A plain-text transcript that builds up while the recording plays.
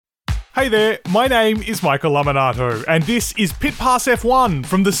Hey there, my name is Michael Laminato, and this is Pit Pass F1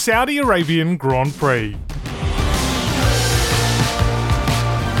 from the Saudi Arabian Grand Prix.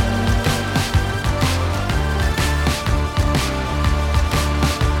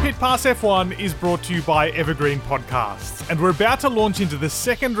 Pit Pass F1 is brought to you by Evergreen Podcasts, and we're about to launch into the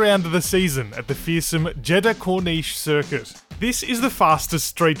second round of the season at the fearsome Jeddah Corniche circuit. This is the fastest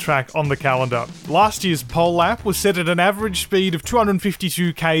street track on the calendar. Last year's pole lap was set at an average speed of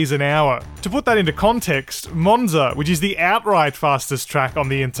 252 k's an hour. To put that into context, Monza, which is the outright fastest track on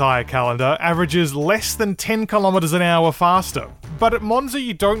the entire calendar, averages less than 10 kilometers an hour faster. But at Monza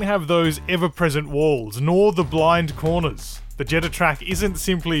you don't have those ever-present walls, nor the blind corners. The Jeddah track isn't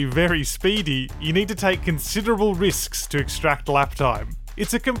simply very speedy, you need to take considerable risks to extract lap time.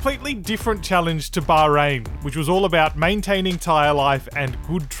 It's a completely different challenge to Bahrain, which was all about maintaining tyre life and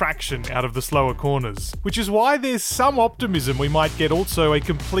good traction out of the slower corners, which is why there's some optimism we might get also a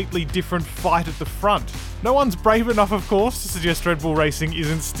completely different fight at the front. No one's brave enough, of course, to suggest Red Bull Racing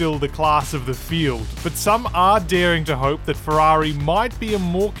isn't still the class of the field, but some are daring to hope that Ferrari might be a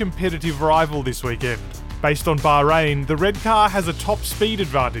more competitive rival this weekend. Based on Bahrain, the red car has a top speed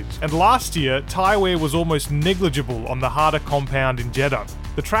advantage, and last year, tyre wear was almost negligible on the harder compound in Jeddah.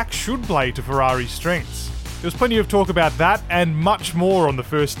 The track should play to Ferrari's strengths. There's plenty of talk about that and much more on the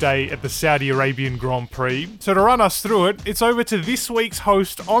first day at the Saudi Arabian Grand Prix. So to run us through it, it's over to this week's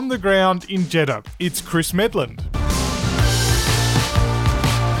host on the ground in Jeddah. It's Chris Medland.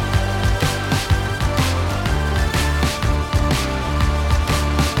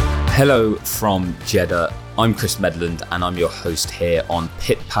 Hello from Jeddah, I'm Chris Medland and I'm your host here on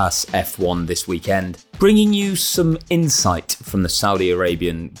Pit Pass F1 this weekend, bringing you some insight from the Saudi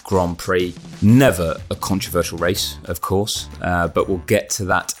Arabian Grand Prix. Never a controversial race, of course, but we'll get to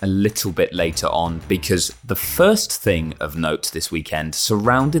that a little bit later on because the first thing of note this weekend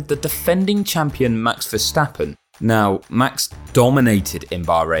surrounded the defending champion Max Verstappen. Now, Max dominated in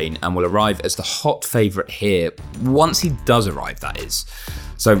Bahrain and will arrive as the hot favourite here, once he does arrive, that is.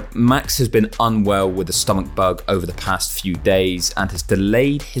 So Max has been unwell with a stomach bug over the past few days and has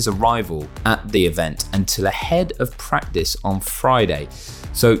delayed his arrival at the event until ahead of practice on Friday.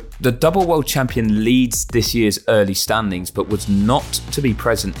 So the double world champion leads this year's early standings but was not to be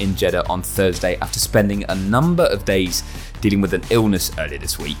present in Jeddah on Thursday after spending a number of days dealing with an illness earlier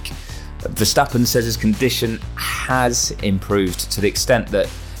this week. Verstappen says his condition has improved to the extent that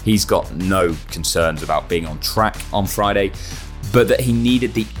he's got no concerns about being on track on Friday, but that he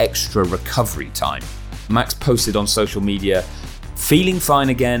needed the extra recovery time. Max posted on social media, "Feeling fine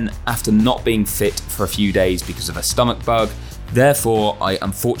again after not being fit for a few days because of a stomach bug. Therefore, I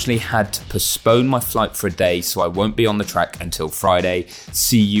unfortunately had to postpone my flight for a day, so I won't be on the track until Friday.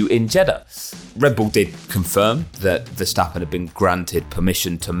 See you in Jeddah." Red Bull did confirm that Verstappen had been granted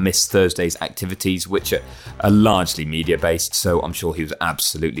permission to miss Thursday's activities, which are largely media-based, so I'm sure he was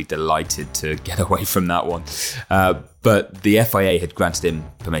absolutely delighted to get away from that one. But the FIA had granted him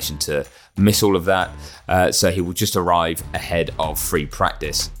permission to miss all of that, so he will just arrive ahead of free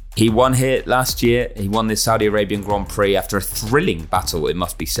practice. He won here last year. He won the Saudi Arabian Grand Prix after a thrilling battle, it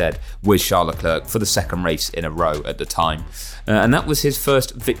must be said, with Charles Leclerc for the second race in a row at the time. And that was his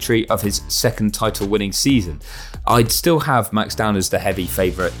first victory of his second title-winning season. I'd still have Max down as the heavy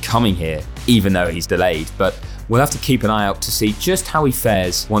favourite coming here, even though he's delayed, but we'll have to keep an eye out to see just how he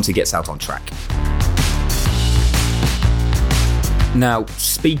fares once he gets out on track. Now,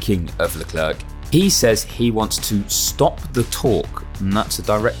 speaking of Leclerc, he says he wants to stop the talk, and that's a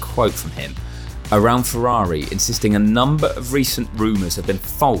direct quote from him, around Ferrari, insisting a number of recent rumours have been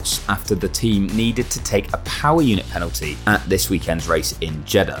false after the team needed to take a power unit penalty at this weekend's race in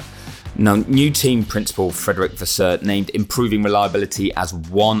Jeddah. Now, new team principal Frederic Vasseur named improving reliability as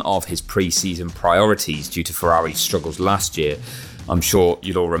one of his pre-season priorities due to Ferrari's struggles last year. I'm sure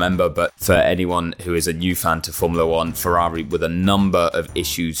you'll all remember, but for anyone who is a new fan to Formula One, Ferrari with a number of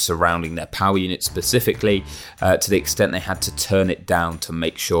issues surrounding their power unit specifically, to the extent they had to turn it down to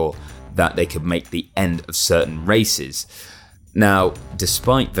make sure that they could make the end of certain races. Now,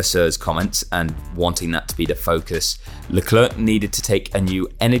 despite Vasseur's comments and wanting that to be the focus, Leclerc needed to take a new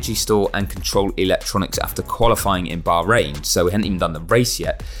energy store and control electronics after qualifying in Bahrain, so he hadn't even done the race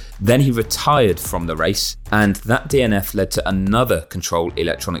yet. Then he retired from the race, and that DNF led to another control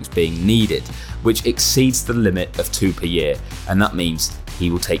electronics being needed, which exceeds the limit of 2 per year, and that means he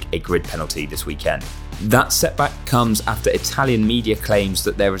will take a grid penalty this weekend. That setback comes after Italian media claims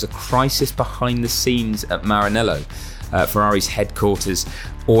that there is a crisis behind the scenes at Maranello. Ferrari's headquarters.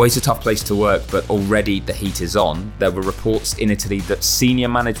 Always a tough place to work, but already the heat is on. There were reports in Italy that senior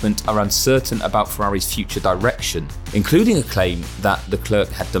management are uncertain about Ferrari's future direction, including a claim that the clerk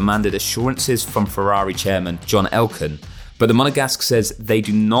had demanded assurances from Ferrari chairman John Elkann, but the Monegasque says they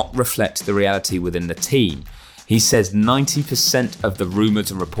do not reflect the reality within the team. He says 90% of the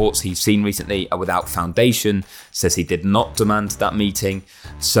rumours and reports he's seen recently are without foundation, says he did not demand that meeting,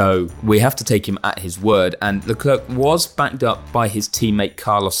 so we have to take him at his word, and Leclerc was backed up by his teammate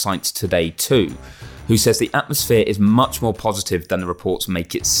Carlos Sainz today too, who says the atmosphere is much more positive than the reports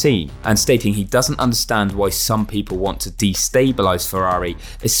make it seem, and stating he doesn't understand why some people want to destabilise Ferrari,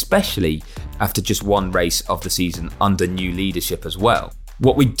 especially after just one race of the season under new leadership as well.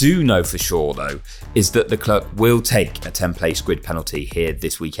 What we do know for sure, though, is that Leclerc will take a 10-place grid penalty here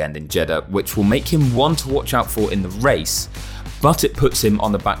this weekend in Jeddah, which will make him one to watch out for in the race, but it puts him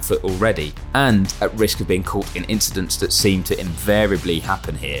on the back foot already and at risk of being caught in incidents that seem to invariably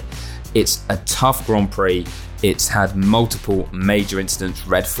happen here. It's a tough Grand Prix. It's had multiple major incidents,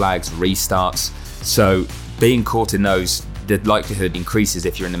 red flags, restarts, so being caught in those, the likelihood increases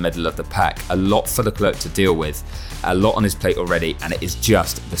if you're in the middle of the pack. A lot for Leclerc to deal with, a lot on his plate already, and it is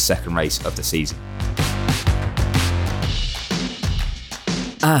just the second race of the season.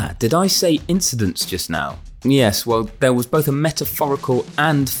 Did I say incidents just now? Yes, well, there was both a metaphorical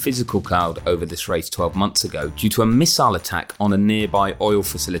and physical cloud over this race 12 months ago due to a missile attack on a nearby oil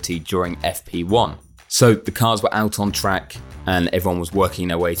facility during FP1. So the cars were out on track and everyone was working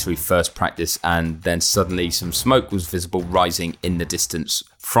their way through first practice, and then suddenly some smoke was visible rising in the distance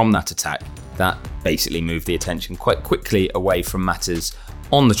from that attack. That basically moved the attention quite quickly away from matters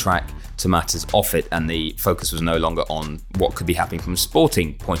on the track to matters off it, and the focus was no longer on what could be happening from a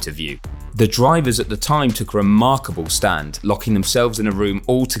sporting point of view. The drivers at the time took a remarkable stand, locking themselves in a room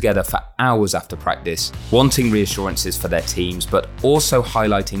all together for hours after practice, wanting reassurances for their teams, but also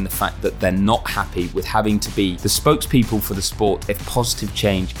highlighting the fact that they're not happy with having to be the spokespeople for the sport if positive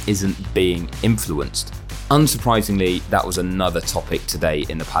change isn't being influenced. Unsurprisingly, that was another topic today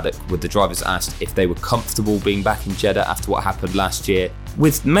in the paddock, with the drivers asked if they were comfortable being back in Jeddah after what happened last year,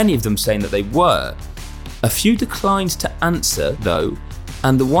 with many of them saying that they were. A few declined to answer, though,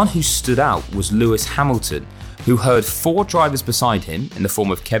 and the one who stood out was Lewis Hamilton, who heard four drivers beside him, in the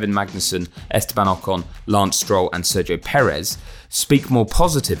form of Kevin Magnussen, Esteban Ocon, Lance Stroll and Sergio Perez, speak more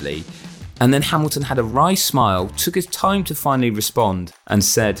positively, and then Hamilton had a wry smile, took his time to finally respond, and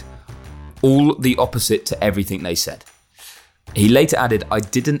said, "All the opposite to everything they said." He later added, "I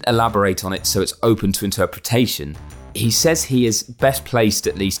didn't elaborate on it, so it's open to interpretation." He says he is best placed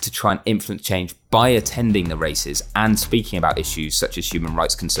at least to try and influence change by attending the races and speaking about issues such as human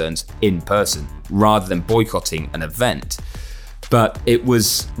rights concerns in person, rather than boycotting an event. But it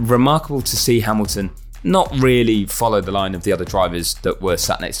was remarkable to see Hamilton not really follow the line of the other drivers that were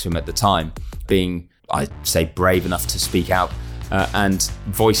sat next to him at the time, being, I'd say, brave enough to speak out and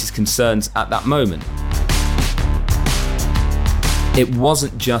voice his concerns at that moment. It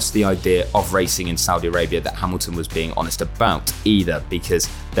wasn't just the idea of racing in Saudi Arabia that Hamilton was being honest about either, because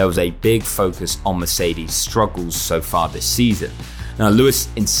there was a big focus on Mercedes' struggles so far this season. Now, Lewis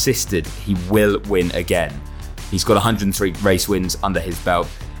insisted he will win again. He's got 103 race wins under his belt.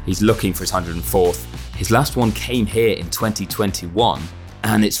 He's looking for his 104th. His last one came here in 2021.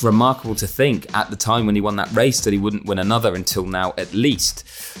 And it's remarkable to think at the time when he won that race that he wouldn't win another until now at least.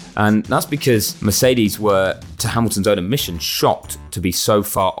 And that's because Mercedes were, to Hamilton's own admission, shocked to be so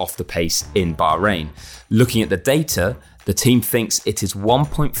far off the pace in Bahrain. Looking at the data, the team thinks it is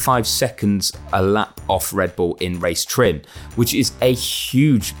 1.5 seconds a lap off Red Bull in race trim, which is a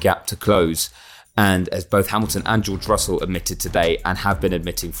huge gap to close. And as both Hamilton and George Russell admitted today, and have been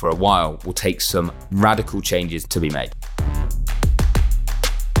admitting for a while, will take some radical changes to be made.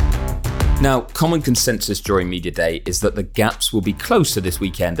 Now, common consensus during media day is that the gaps will be closer this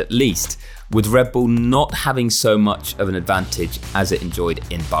weekend at least, with Red Bull not having so much of an advantage as it enjoyed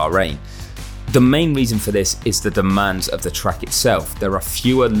in Bahrain. The main reason for this is the demands of the track itself. There are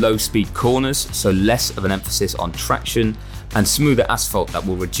fewer low-speed corners, so less of an emphasis on traction, and smoother asphalt that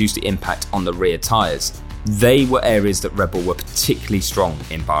will reduce the impact on the rear tyres. They were areas that Red Bull were particularly strong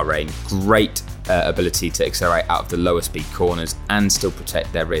in Bahrain. Great ability to accelerate out of the lower speed corners and still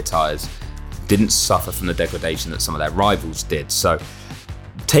protect their rear tyres. Didn't suffer from the degradation that some of their rivals did. So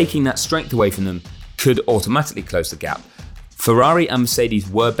taking that strength away from them could automatically close the gap. Ferrari and Mercedes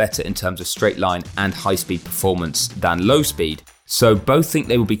were better in terms of straight line and high speed performance than low speed, so both think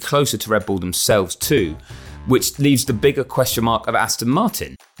they will be closer to Red Bull themselves too, which leaves the bigger question mark of Aston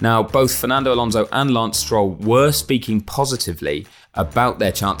Martin. Now, both Fernando Alonso and Lance Stroll were speaking positively about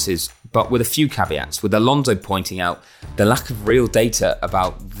their chances but with a few caveats, with Alonso pointing out the lack of real data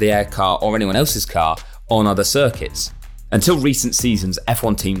about their car or anyone else's car on other circuits. Until recent seasons,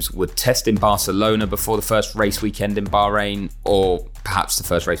 F1 teams would test in Barcelona before the first race weekend in Bahrain, or perhaps the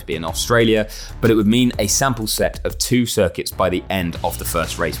first race would be in Australia, but it would mean a sample set of 2 circuits by the end of the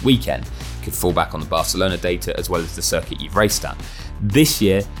first race weekend. You could fall back on the Barcelona data as well as the circuit you've raced at. This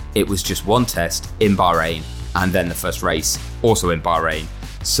year, it was just 1 test in Bahrain, and then the first race also in Bahrain.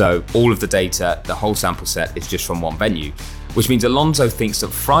 So all of the data, the whole sample set, is just from 1 venue, which means Alonso thinks that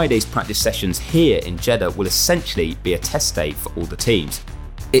Friday's practice sessions here in Jeddah will essentially be a test day for all the teams.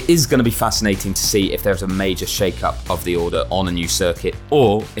 It is going to be fascinating to see if there's a major shake-up of the order on a new circuit,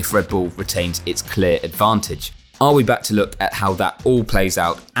 or if Red Bull retains its clear advantage. I'll be back to look at how that all plays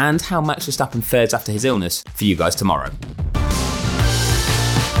out and how Max Verstappen fares after his illness for you guys tomorrow.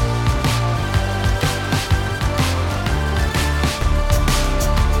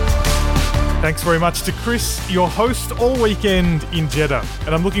 Thanks very much to Chris, your host all weekend in Jeddah.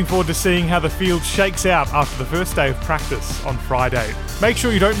 And I'm looking forward to seeing how the field shakes out after the first day of practice on Friday. Make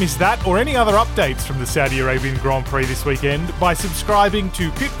sure you don't miss that or any other updates from the Saudi Arabian Grand Prix this weekend by subscribing to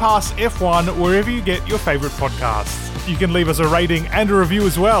Pit Pass F1 wherever you get your favourite podcasts. You can leave us a rating and a review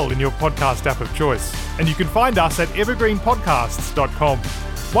as well in your podcast app of choice. And you can find us at evergreenpodcasts.com.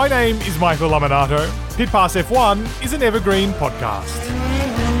 My name is Michael Laminato. Pit Pass F1 is an Evergreen podcast.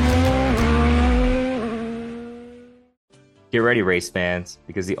 Get ready, race fans,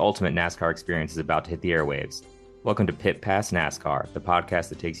 because the ultimate NASCAR experience is about to hit the airwaves. Welcome to Pit Pass NASCAR, the podcast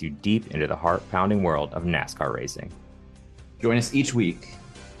that takes you deep into the heart-pounding world of NASCAR racing. Join us each week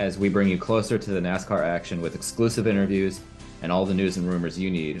as we bring you closer to the NASCAR action with exclusive interviews and all the news and rumors you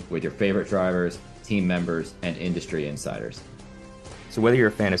need with your favorite drivers, team members, and industry insiders. So whether you're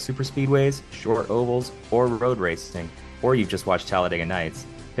a fan of super speedways, short ovals, or road racing, or you've just watched Talladega Nights,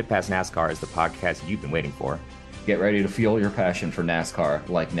 Pit Pass NASCAR is the podcast you've been waiting for. Get ready to fuel your passion for NASCAR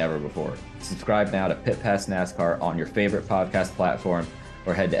like never before. Subscribe now to Pit Pass NASCAR on your favorite podcast platform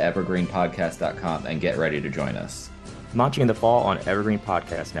or head to evergreenpodcast.com and get ready to join us. Launching in the fall on Evergreen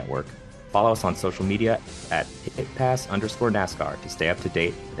Podcast Network. Follow us on social media at pitpass_NASCAR to stay up to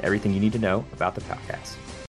date with everything you need to know about the podcast.